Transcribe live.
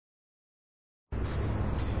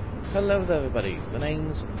Hello there everybody, the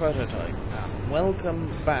name's Prototype and welcome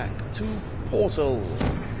back to Portal,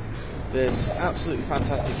 this absolutely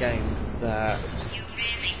fantastic game that... You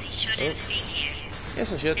really shouldn't be here.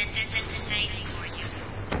 Yes I should. This isn't safe for you.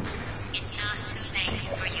 It's not too late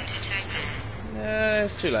for you to turn back. Yeah,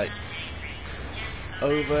 it's too late.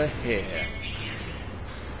 Over here.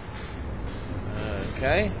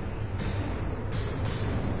 Okay.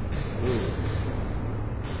 Ooh.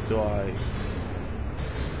 Do I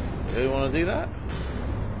really want to do that?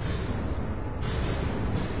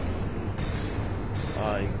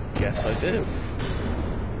 I guess I do.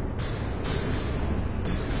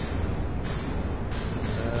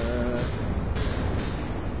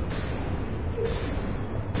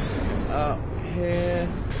 Up here.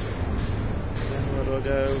 Then where do I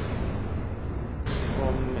go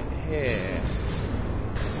from here?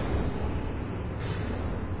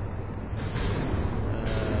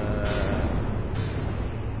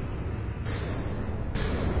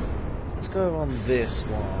 Let's go on this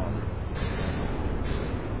one.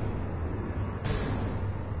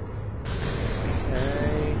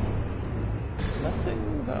 Okay.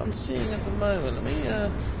 Nothing that I'm seeing at the moment. Let me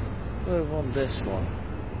go over on this one.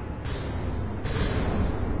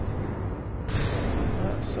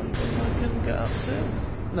 That's something I can get up to.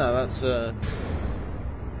 No, that's a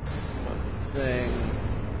thing.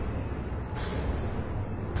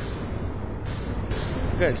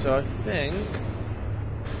 Okay, so I think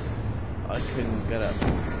I can get up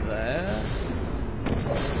there.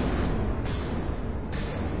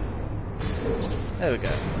 There we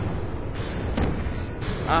go.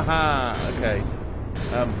 Aha, okay.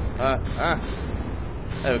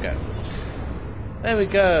 There we go. There we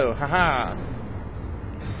go, haha.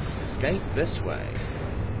 Escape this way.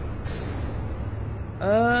 Do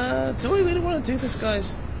I really want to do this,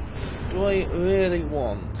 guys? Do I really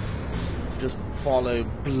want to just follow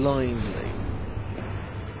blindly?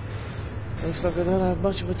 Looks like I don't have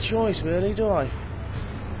much of a choice, really, do I?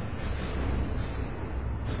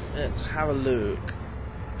 Let's have a look.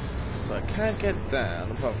 So I can't get down,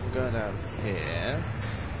 apart from going down here.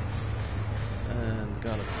 And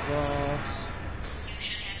going across. You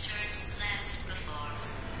should have turned left before.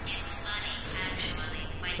 It's funny, actually,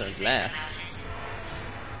 when Turn you think left? about it.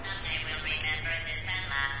 Someday we'll remember this and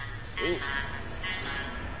laugh, and laugh, and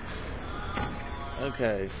laugh.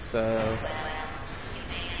 Okay, so... Well, you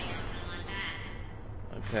may as well come on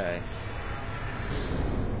back. Okay.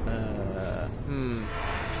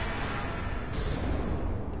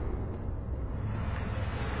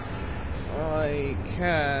 I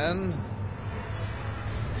can...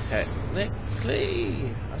 Technically...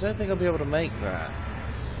 I don't think I'll be able to make that.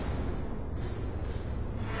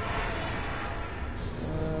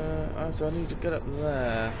 So I need to get up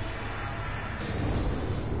there.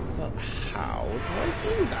 But how do I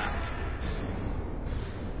do that?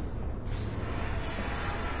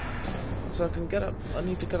 So I can get up... I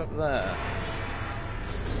need to get up there.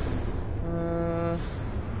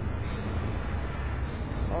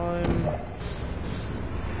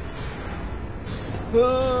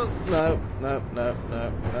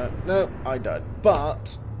 No, I died.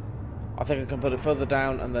 But I think I can put it further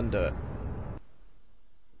down and then do it.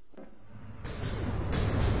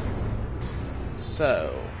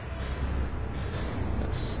 So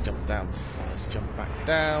let's jump down. Let's jump back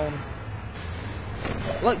down.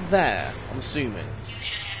 Like there, I'm assuming. You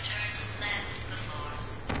should have turned left before.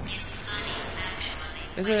 It's funny,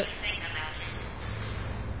 actually, Is when it? you think about it.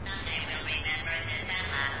 Someday we'll remember this and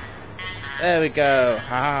laugh, and laugh. There we go.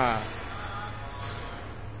 Ha.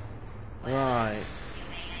 Right.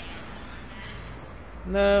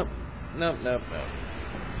 No.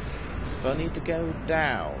 So I need to go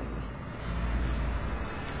down.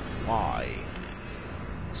 Why?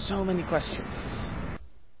 So many questions.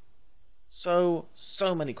 So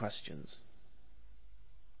many questions.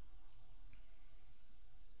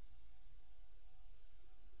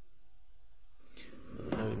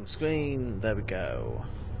 Loading screen. There we go.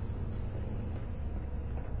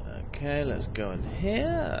 Okay, let's go in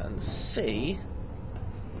here and see.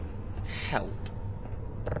 Help.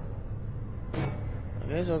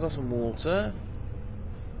 Okay, so I've got some water.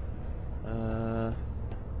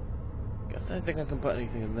 I don't think I can put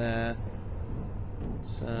anything in there.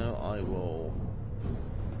 So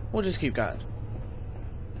we'll just keep going.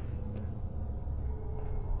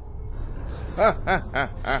 Ha ha ha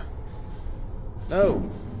ha. No.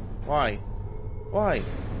 Why? Why?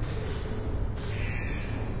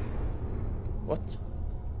 What?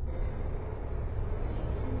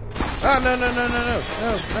 Ah, no.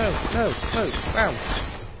 Wow.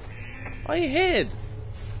 I hid.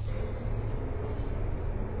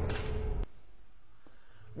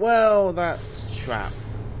 Well, that's trap.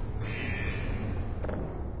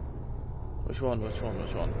 Which one? Which one?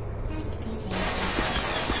 Which one?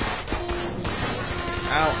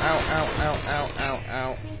 Ow, ow, ow, ow, ow, ow,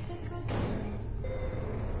 ow.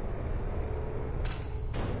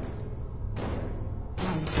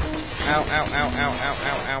 Ow, ow, ow, ow, ow,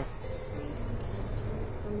 ow, ow.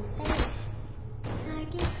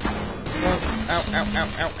 Ow, ow, ow,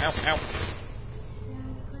 ow, ow, ow.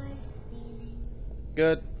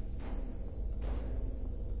 Good.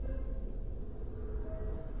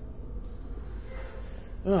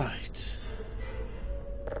 Right.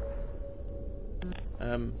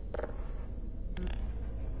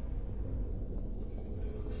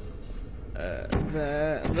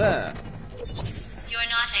 There. You're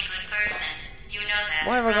not a good person. You know that.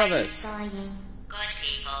 Why have I got right? this? Good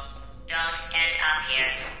people don't end up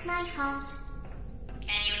here. My fault.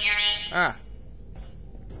 Can you hear me? Ah.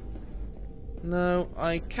 No,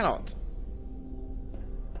 I cannot.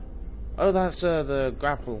 Oh, that's the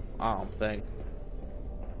grapple arm thing.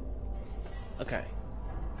 Okay.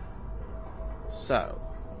 So,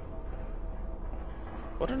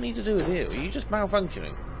 what do I need to do with you? Are you just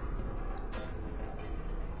malfunctioning?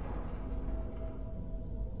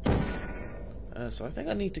 So I think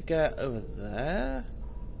I need to get over there.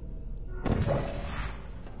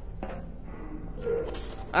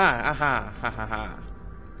 Ah, aha, ha ha ha.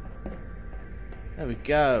 There we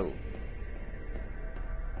go.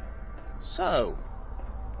 So,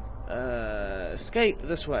 escape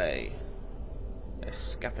this way.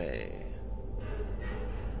 Escape.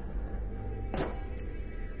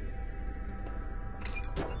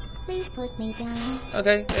 Please put me down.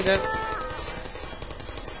 Okay, there you go.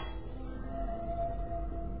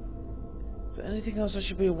 Is there anything else I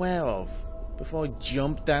should be aware of before I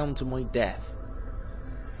jump down to my death?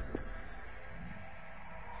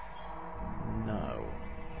 No.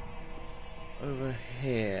 Over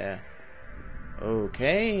here.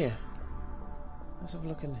 Okay. Let's have a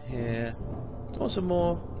look in here. Want some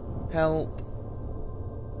more help?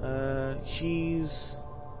 She's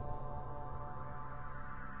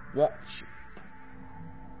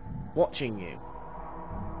watching you.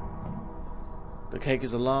 The cake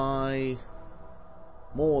is a lie.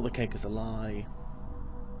 More, the cake is a lie.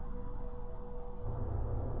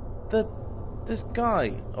 This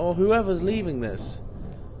guy, or whoever's leaving this,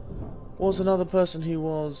 was another person who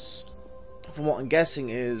was, from what I'm guessing,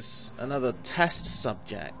 is another test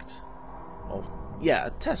subject. Or, yeah, a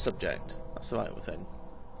test subject. That's the right thing.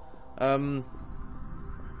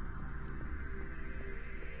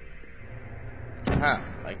 Aha,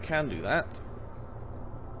 I can do that.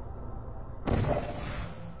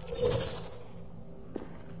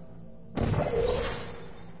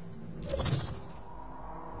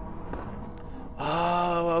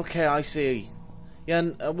 Oh, okay, I see. Yeah,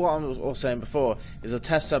 and what I was saying before is a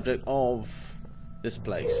test subject of this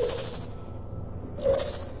place.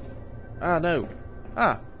 Ah, no.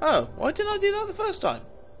 Oh, why didn't I do that the first time?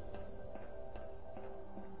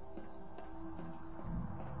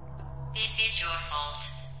 This is your fault.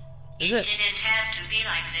 Is it it? didn't have to be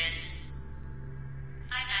like this.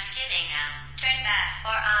 I'm not kidding now. Turn back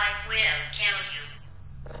or I will kill you.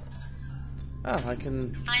 Oh, I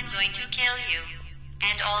can... I'm going to kill you.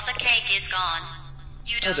 And all the cake is gone.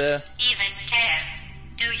 You Oh don't dear. even care,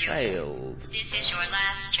 do you? Failed. This is your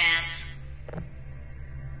last chance.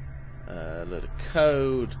 Load of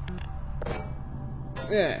code.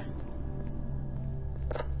 Yeah.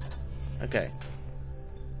 Okay.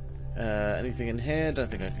 Anything in here? Don't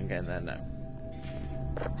think I can get in there, no.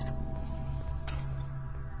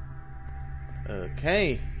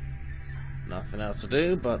 Okay. Nothing else to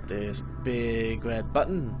do but this big red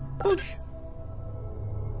button. Push.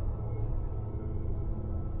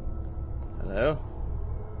 Hello?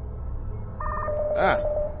 Ah.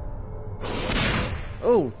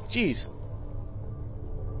 Oh, jeez.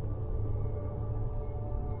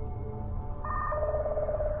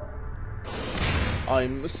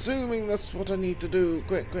 I'm assuming that's what I need to do.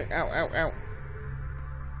 Quick, quick. Ow, ow, ow.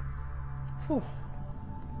 Whew.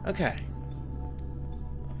 Okay.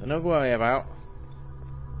 Nothing to worry about.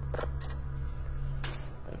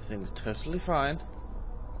 Everything's totally fine.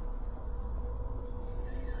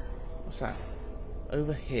 What's that?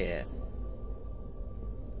 Over here.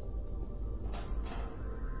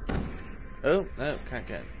 Oh, no, can't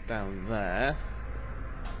get down there.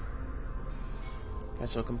 Okay,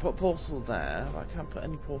 so I can put a portal there, but I can't put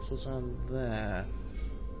any portals around there.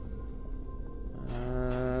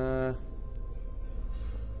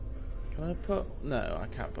 Can I put... No, I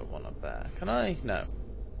can't put one up there. Can I? No.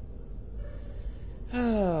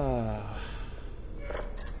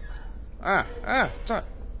 Sorry.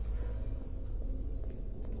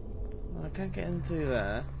 can't get in through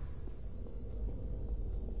there.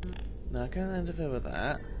 No, I can't interfere with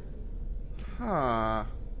that. Huh.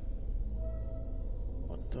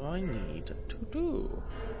 What do I need to do?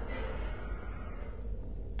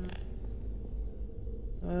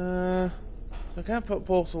 So I can't put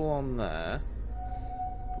portal on there.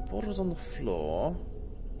 Put portals on the floor.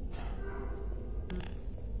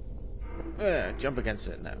 Jump against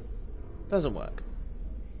it, no. Doesn't work.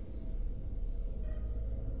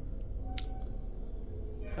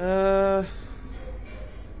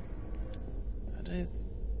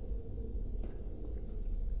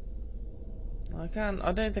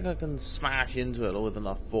 I don't think I can smash into it with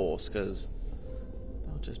enough force, because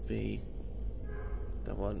that'll just be...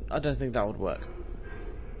 That won't... I don't think that would work.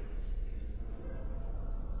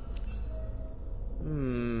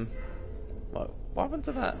 What happened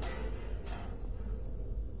to that?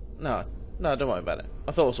 No, don't worry about it.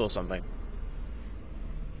 I thought I saw something.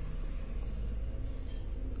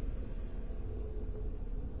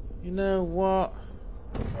 You know what?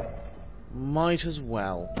 Might as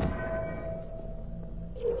well.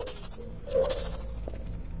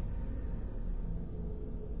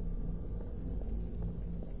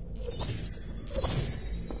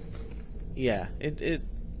 Yeah, it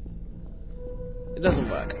doesn't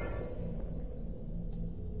work.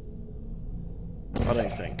 I don't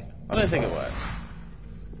think it works.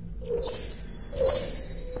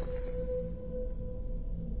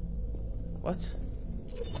 What?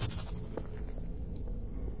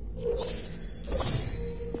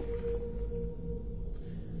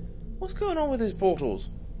 What's going on with his portals?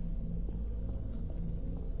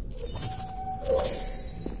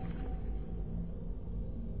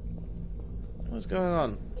 What's going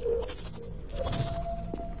on?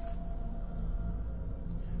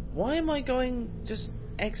 Why am I just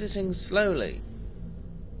exiting slowly?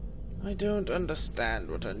 I don't understand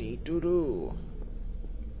what I need to do.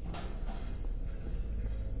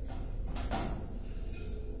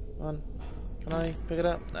 Come on. Can I pick it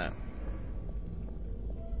up? No.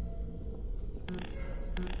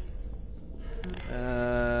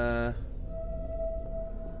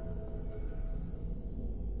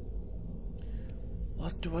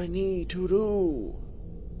 What do I need to do?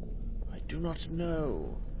 I do not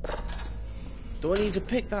know. Do I need to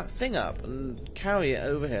pick that thing up and carry it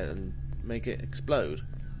over here and make it explode?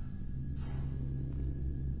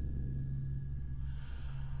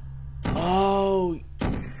 Oh!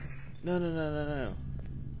 No.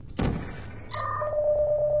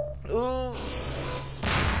 Oh!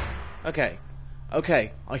 Okay.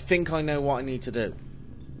 I think I know what I need to do.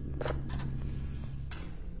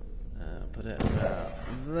 Put it about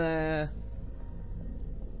there.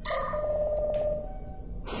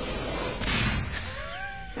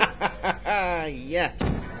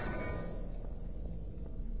 Yes.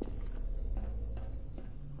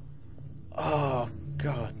 Oh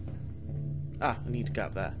God. I need to get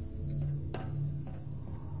up there.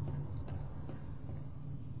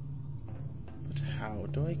 But how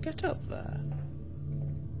do I get up there?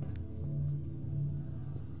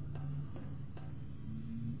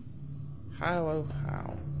 How, oh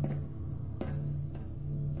how?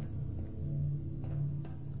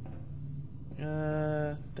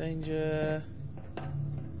 Danger.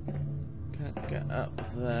 Can't get up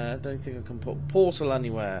there. Don't think I can put portal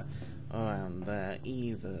anywhere around there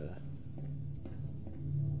either.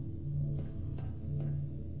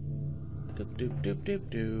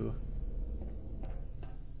 Doop.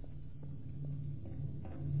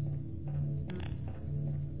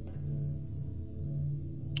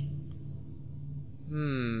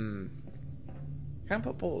 Can't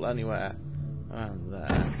put portal anywhere around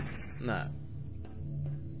there. No.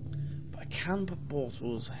 But I can put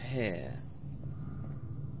portals here.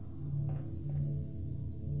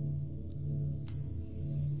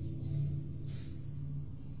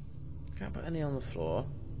 Can't put any on the floor.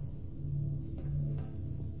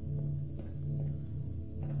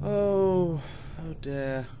 Oh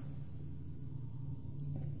dear.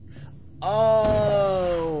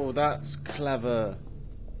 Oh, that's clever.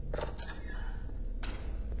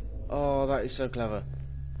 Oh, that is so clever.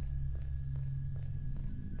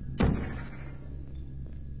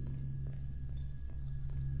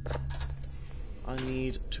 I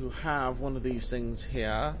need to have one of these things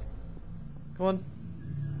here. Come on.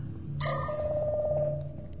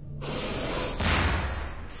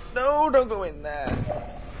 No, don't go in there.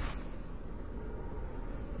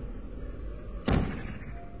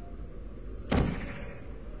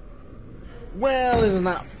 Well, isn't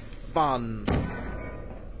that fun?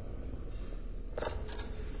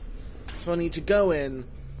 So I need to go in,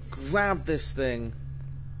 grab this thing.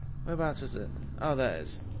 Whereabouts is it? Oh, there it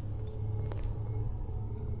is.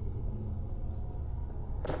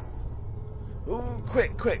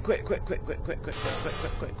 Quick.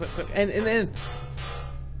 And in.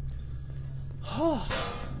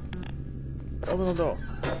 Open the door.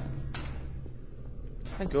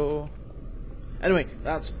 Thank you. Anyway,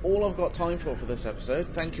 that's all I've got time for this episode.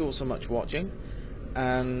 Thank you all so much for watching.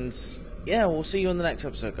 And yeah, we'll see you in the next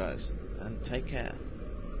episode, guys. And take care.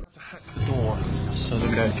 To hack the door so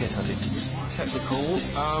they don't get at it. Technical.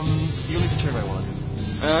 You'll need to turn around while I do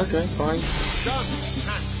this. Okay, fine. Done!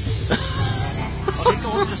 Hack! Okay, go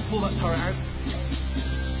on, just pull that turret out.